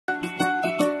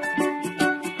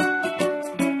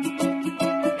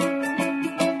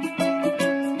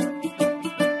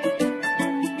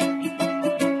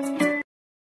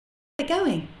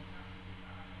going?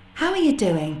 How are you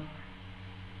doing?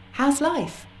 How's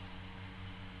life?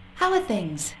 How are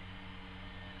things?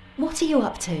 What are you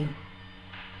up to?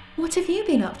 What have you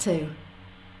been up to?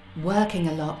 Working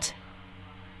a lot.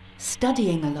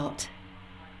 Studying a lot.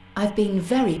 I've been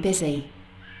very busy.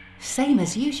 Same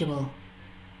as usual.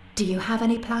 Do you have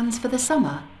any plans for the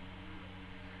summer?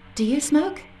 Do you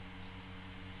smoke?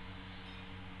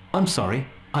 I'm sorry,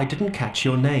 I didn't catch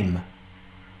your name.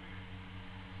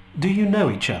 Do you know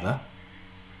each other?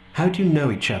 How do you know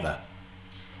each other?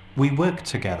 We work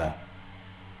together.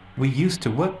 We used to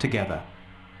work together.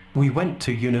 We went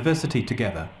to university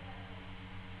together.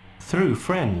 Through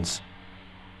friends.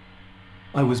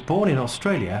 I was born in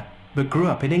Australia but grew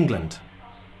up in England.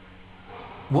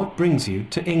 What brings you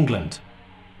to England?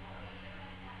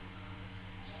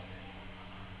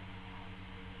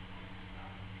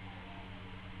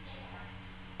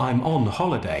 I'm on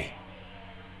holiday.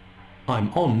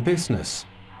 I'm on business.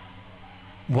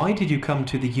 Why did you come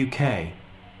to the UK?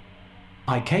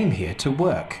 I came here to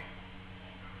work.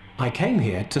 I came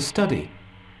here to study.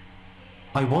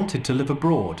 I wanted to live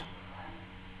abroad.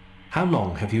 How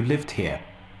long have you lived here?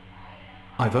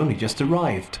 I've only just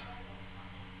arrived.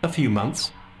 A few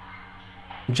months.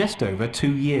 Just over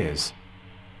 2 years.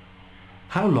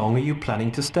 How long are you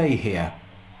planning to stay here?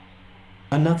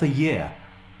 Another year.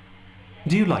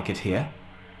 Do you like it here?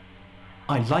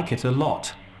 I like it a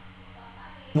lot.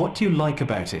 What do you like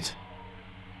about it?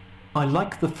 I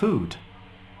like the food.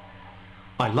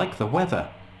 I like the weather.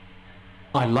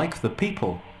 I like the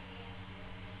people.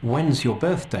 When's your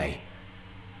birthday?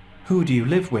 Who do you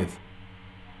live with?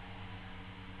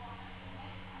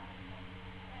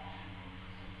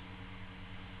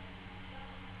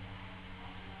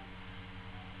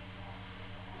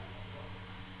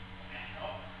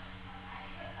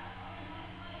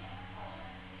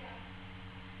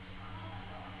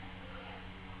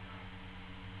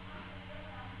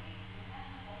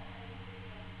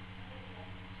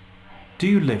 Do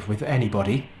you live with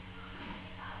anybody?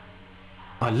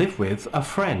 I live with a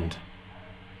friend.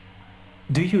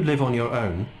 Do you live on your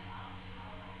own?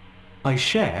 I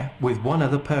share with one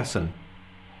other person.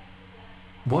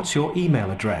 What's your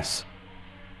email address?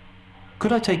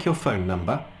 Could I take your phone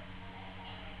number?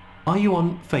 Are you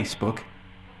on Facebook?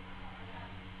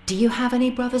 Do you have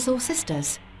any brothers or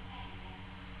sisters?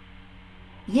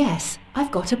 Yes,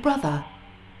 I've got a brother.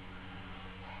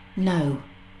 No,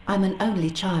 I'm an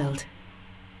only child.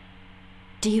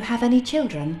 Do you have any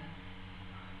children?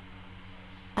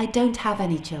 I don't have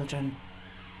any children.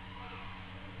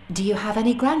 Do you have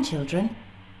any grandchildren?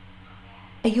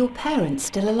 Are your parents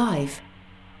still alive?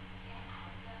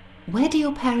 Where do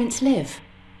your parents live?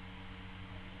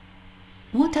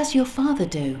 What does your father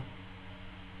do?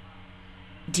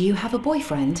 Do you have a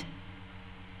boyfriend?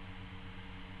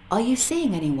 Are you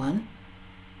seeing anyone?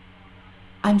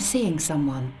 I'm seeing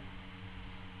someone.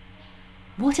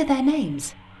 What are their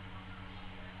names?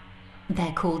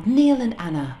 They're called Neil and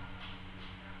Anna.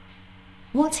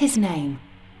 What's his name?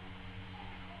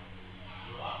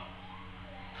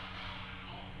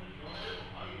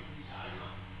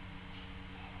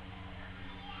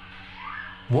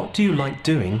 What do you like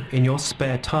doing in your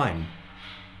spare time?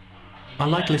 I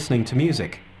like listening to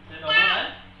music.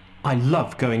 I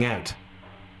love going out.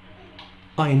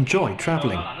 I enjoy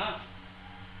travelling.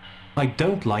 I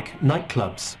don't like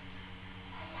nightclubs.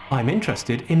 I'm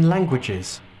interested in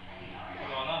languages.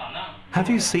 Have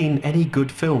you seen any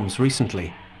good films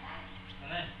recently?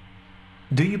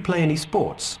 Do you play any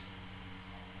sports?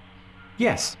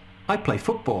 Yes, I play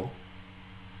football.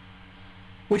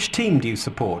 Which team do you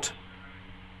support?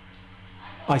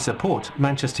 I support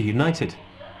Manchester United.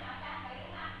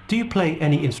 Do you play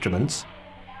any instruments?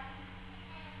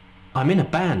 I'm in a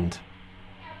band.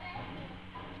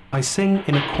 I sing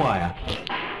in a choir.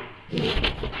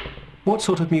 What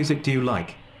sort of music do you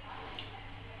like?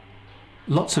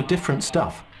 Lots of different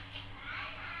stuff.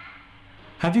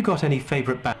 Have you got any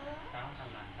favourite band?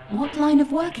 What line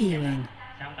of work are you in?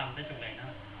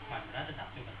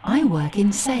 I work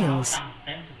in sales.